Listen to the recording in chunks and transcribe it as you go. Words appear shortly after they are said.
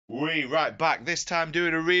We right back, this time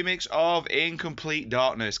doing a remix of Incomplete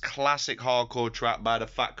Darkness, classic hardcore track by the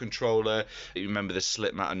Fat Controller. You remember the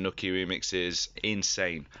Slipmatt and Nookie remixes?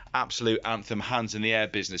 Insane. Absolute anthem, hands in the air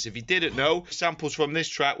business. If you didn't know, samples from this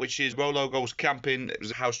track, which is Rolo Goes Camping, it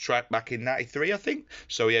was a house track back in 93, I think.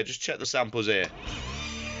 So yeah, just check the samples here.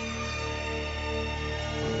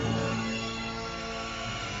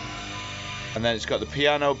 And then it's got the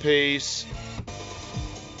piano piece.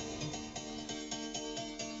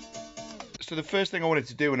 So the first thing I wanted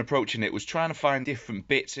to do when approaching it was trying to find different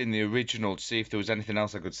bits in the original to see if there was anything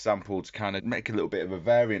else I could sample to kind of make a little bit of a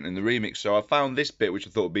variant in the remix. So I found this bit, which I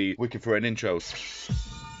thought would be wicked for an intro.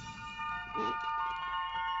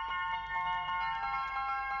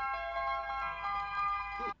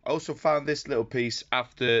 I also found this little piece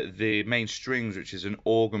after the main strings, which is an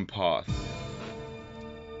organ part.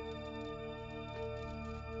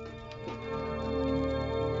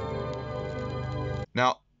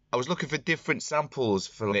 Now, I was looking for different samples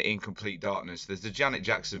for the Incomplete Darkness. There's the Janet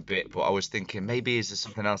Jackson bit, but I was thinking maybe is there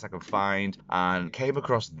something else I can find, and came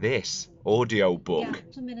across this audio book.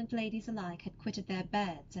 Gentlemen and ladies alike had quitted their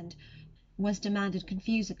beds and was demanded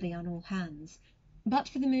confusedly on all hands. But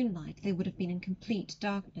for the moonlight, they would have been in complete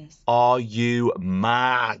darkness. Are you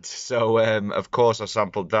mad? So, of course I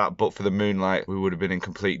sampled that, but for the moonlight, we would have been in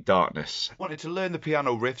complete darkness. I wanted to learn the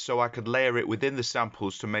piano riff so I could layer it within the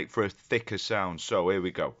samples to make for a thicker sound. So, here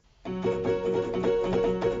we go. I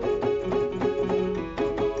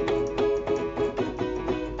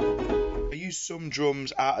used some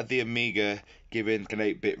drums out of the Amiga, giving an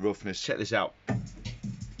 8-bit roughness. Check this out.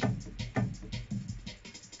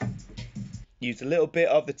 Used a little bit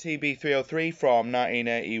of the TB303 from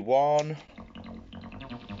 1981.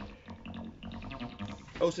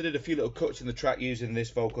 Also did a few little cuts in the track using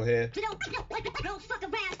this vocal here.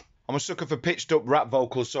 I'm a sucker for pitched up rap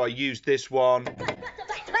vocals, so I used this one.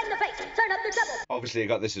 Obviously I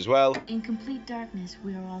got this as well. In complete darkness,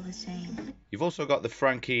 we are all the same. You've also got the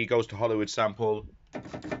Frankie Goes to Hollywood sample.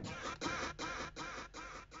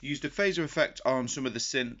 Used a phaser effect on some of the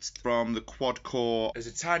synths from the quad core. There's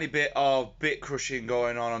a tiny bit of bit crushing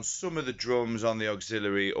going on some of the drums on the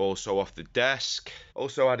auxiliary, also off the desk.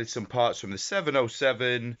 Also added some parts from the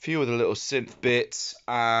 707, a few of the little synth bits,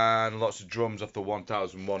 and lots of drums off the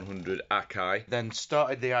 1100 Akai. Then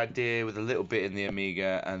started the idea with a little bit in the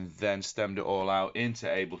Amiga, and then stemmed it all out into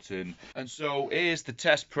Ableton. And so here's the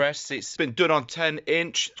test press. It's been done on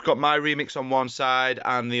 10-inch. It's got my remix on one side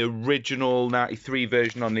and the original 93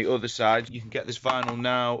 version on the other side. You can get this vinyl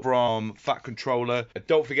now from Fat Controller.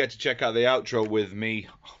 Don't forget to check out the outro with me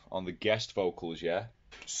on the guest vocals, yeah?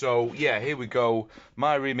 So yeah, here we go.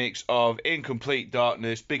 My remix of Incomplete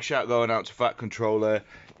Darkness. Big shout going out to Fat Controller.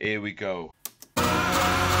 Here we go.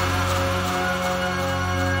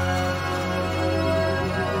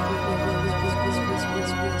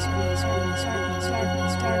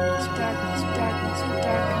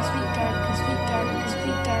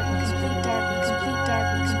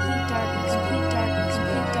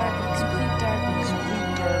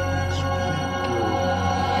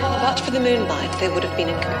 But for the moonlight, they would have been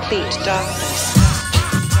in complete darkness.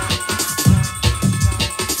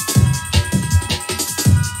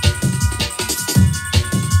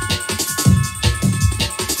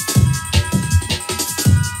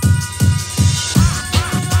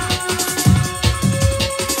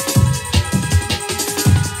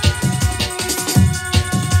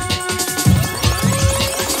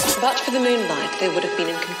 But for the moonlight, they would have been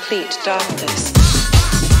in complete darkness.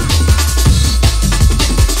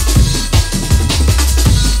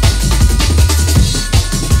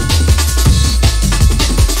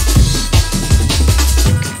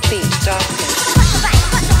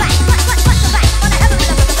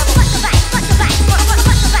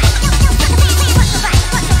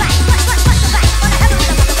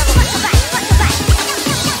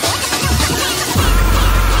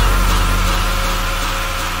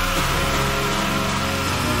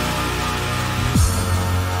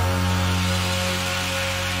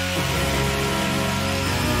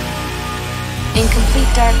 In complete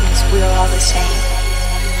darkness, we are all the same.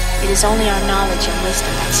 It is only our knowledge and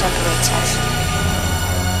wisdom that separates us.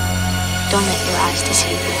 Don't let your eyes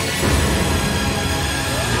deceive you.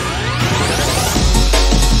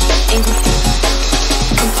 In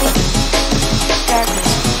complete darkness,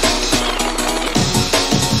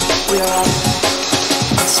 we are all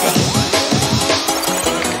the same.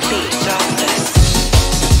 In complete darkness.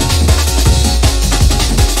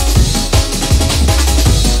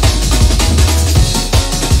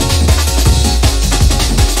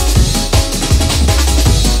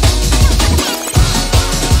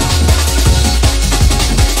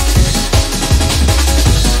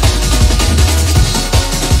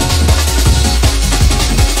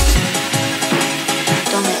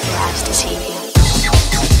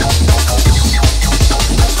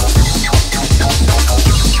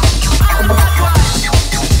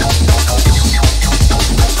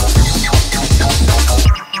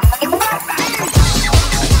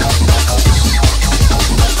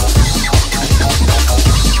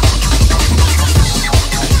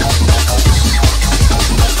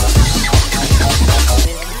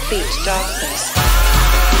 complete darkness.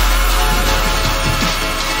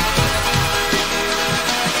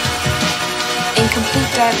 In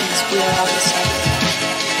complete darkness, we are all the same.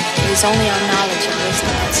 It is only our knowledge and wisdom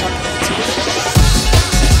that separates us.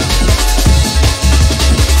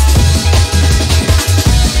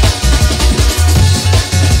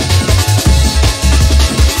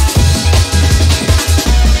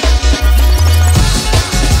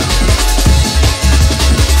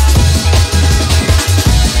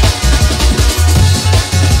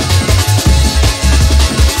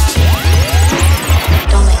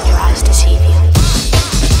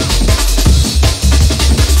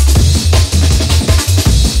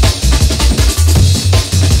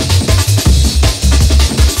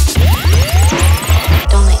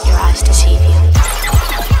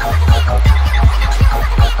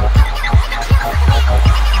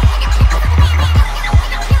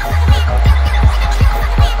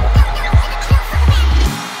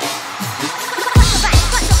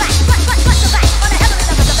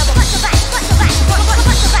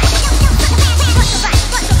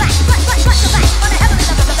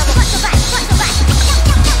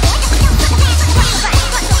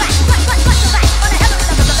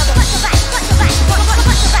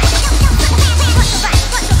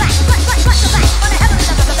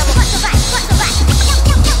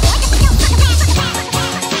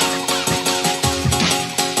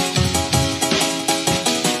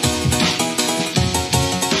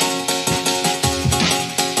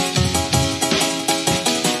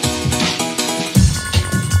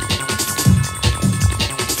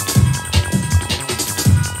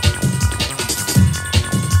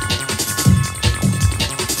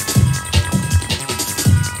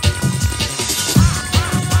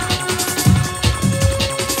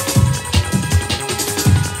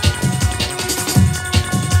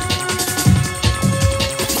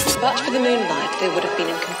 But for the moonlight, they would have been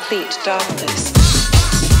in complete darkness.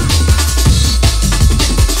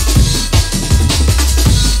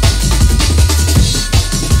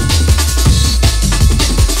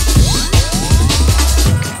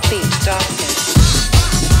 Complete darkness.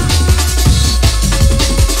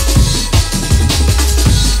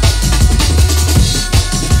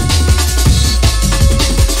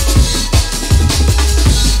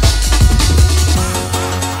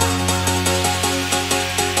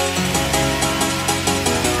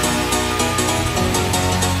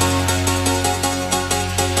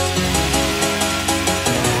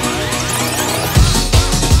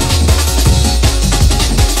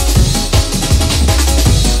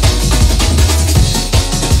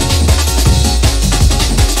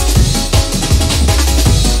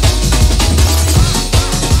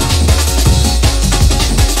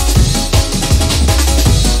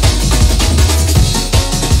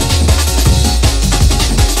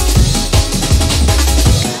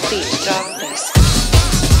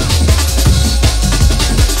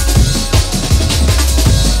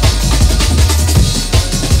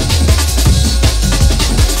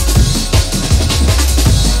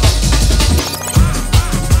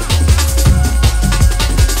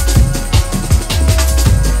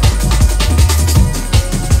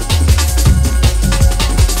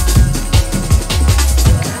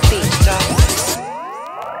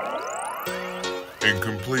 In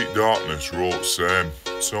complete darkness, we're all the same.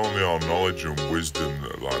 It's only our knowledge and wisdom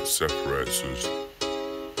that separates us.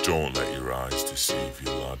 Don't let your eyes deceive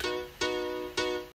you, lad.